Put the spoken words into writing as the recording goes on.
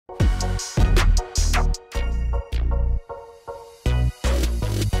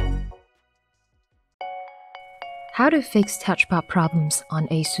How to fix touchpad problems on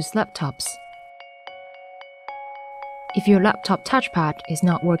ASUS laptops. If your laptop touchpad is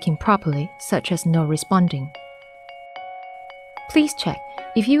not working properly, such as no responding, please check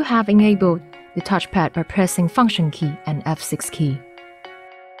if you have enabled the touchpad by pressing Function key and F6 key.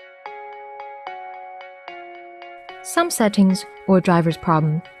 Some settings or drivers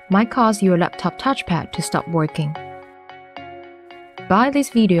problem might cause your laptop touchpad to stop working. By this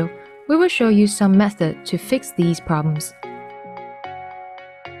video, we will show you some method to fix these problems.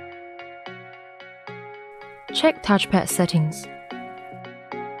 Check touchpad settings.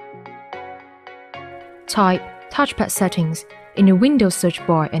 Type touchpad settings in the Windows search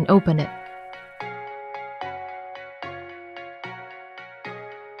bar and open it.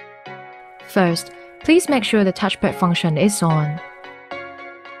 First, please make sure the touchpad function is on.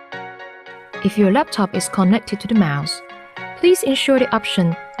 If your laptop is connected to the mouse, please ensure the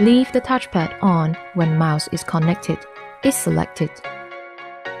option "Leave the touchpad on when mouse is connected" is selected.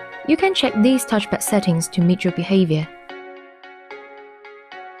 You can check these touchpad settings to meet your behavior.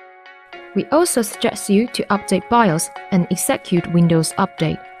 We also suggest you to update BIOS and execute Windows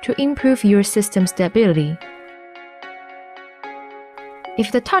Update to improve your system stability.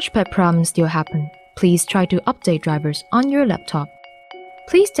 If the touchpad problems still happen, please try to update drivers on your laptop.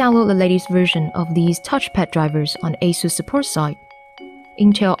 Please download the latest version of these touchpad drivers on ASUS support site,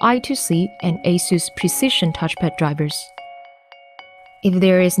 Intel I2C and ASUS Precision touchpad drivers. If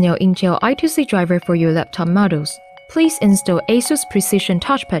there is no Intel I2C driver for your laptop models, please install ASUS Precision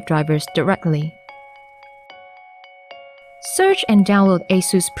touchpad drivers directly. Search and download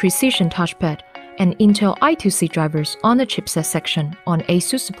ASUS Precision touchpad and Intel I2C drivers on the chipset section on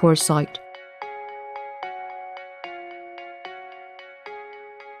ASUS support site.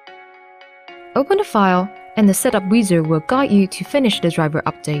 Open the file, and the setup wizard will guide you to finish the driver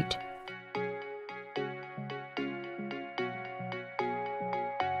update.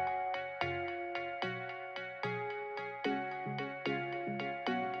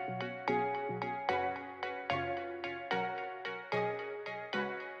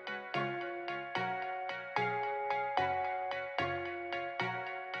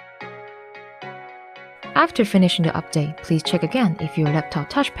 After finishing the update, please check again if your laptop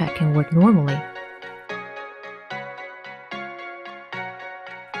touchpad can work normally.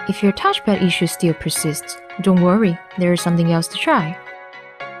 If your touchpad issue still persists, don't worry, there is something else to try.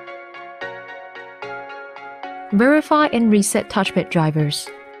 Verify and reset touchpad drivers.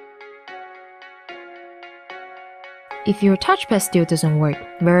 If your touchpad still doesn't work,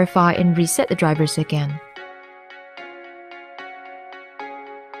 verify and reset the drivers again.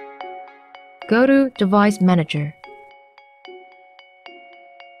 Go to Device Manager.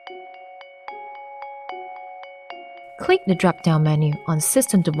 Click the drop-down menu on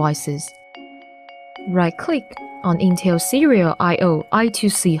System Devices. Right-click on Intel Serial I/O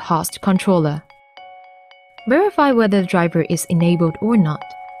I2C host controller. Verify whether the driver is enabled or not.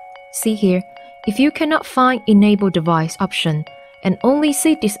 See here, if you cannot find Enable Device option and only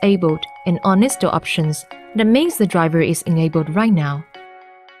see Disabled and Uninstall options, that means the driver is enabled right now.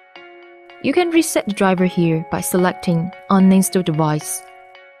 You can reset the driver here by selecting Uninstall Device.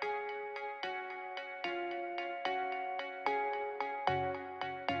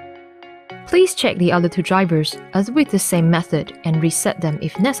 Please check the other two drivers as with the same method and reset them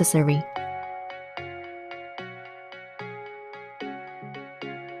if necessary.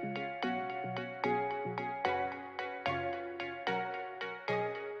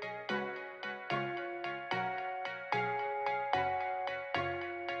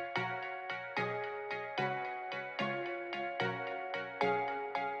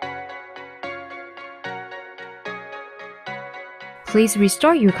 Please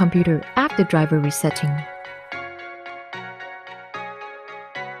restart your computer after driver resetting.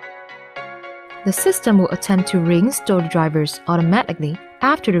 The system will attempt to reinstall the drivers automatically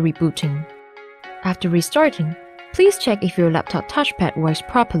after the rebooting. After restarting, please check if your laptop touchpad works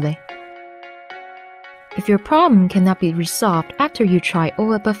properly. If your problem cannot be resolved after you try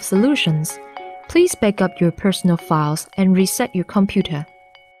all above solutions, please back up your personal files and reset your computer.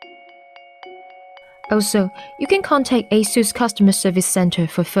 Also, you can contact ASUS Customer Service Center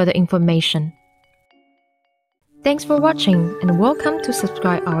for further information. Thanks for watching and welcome to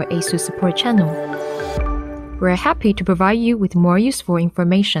subscribe our ASUS support channel. We're happy to provide you with more useful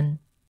information.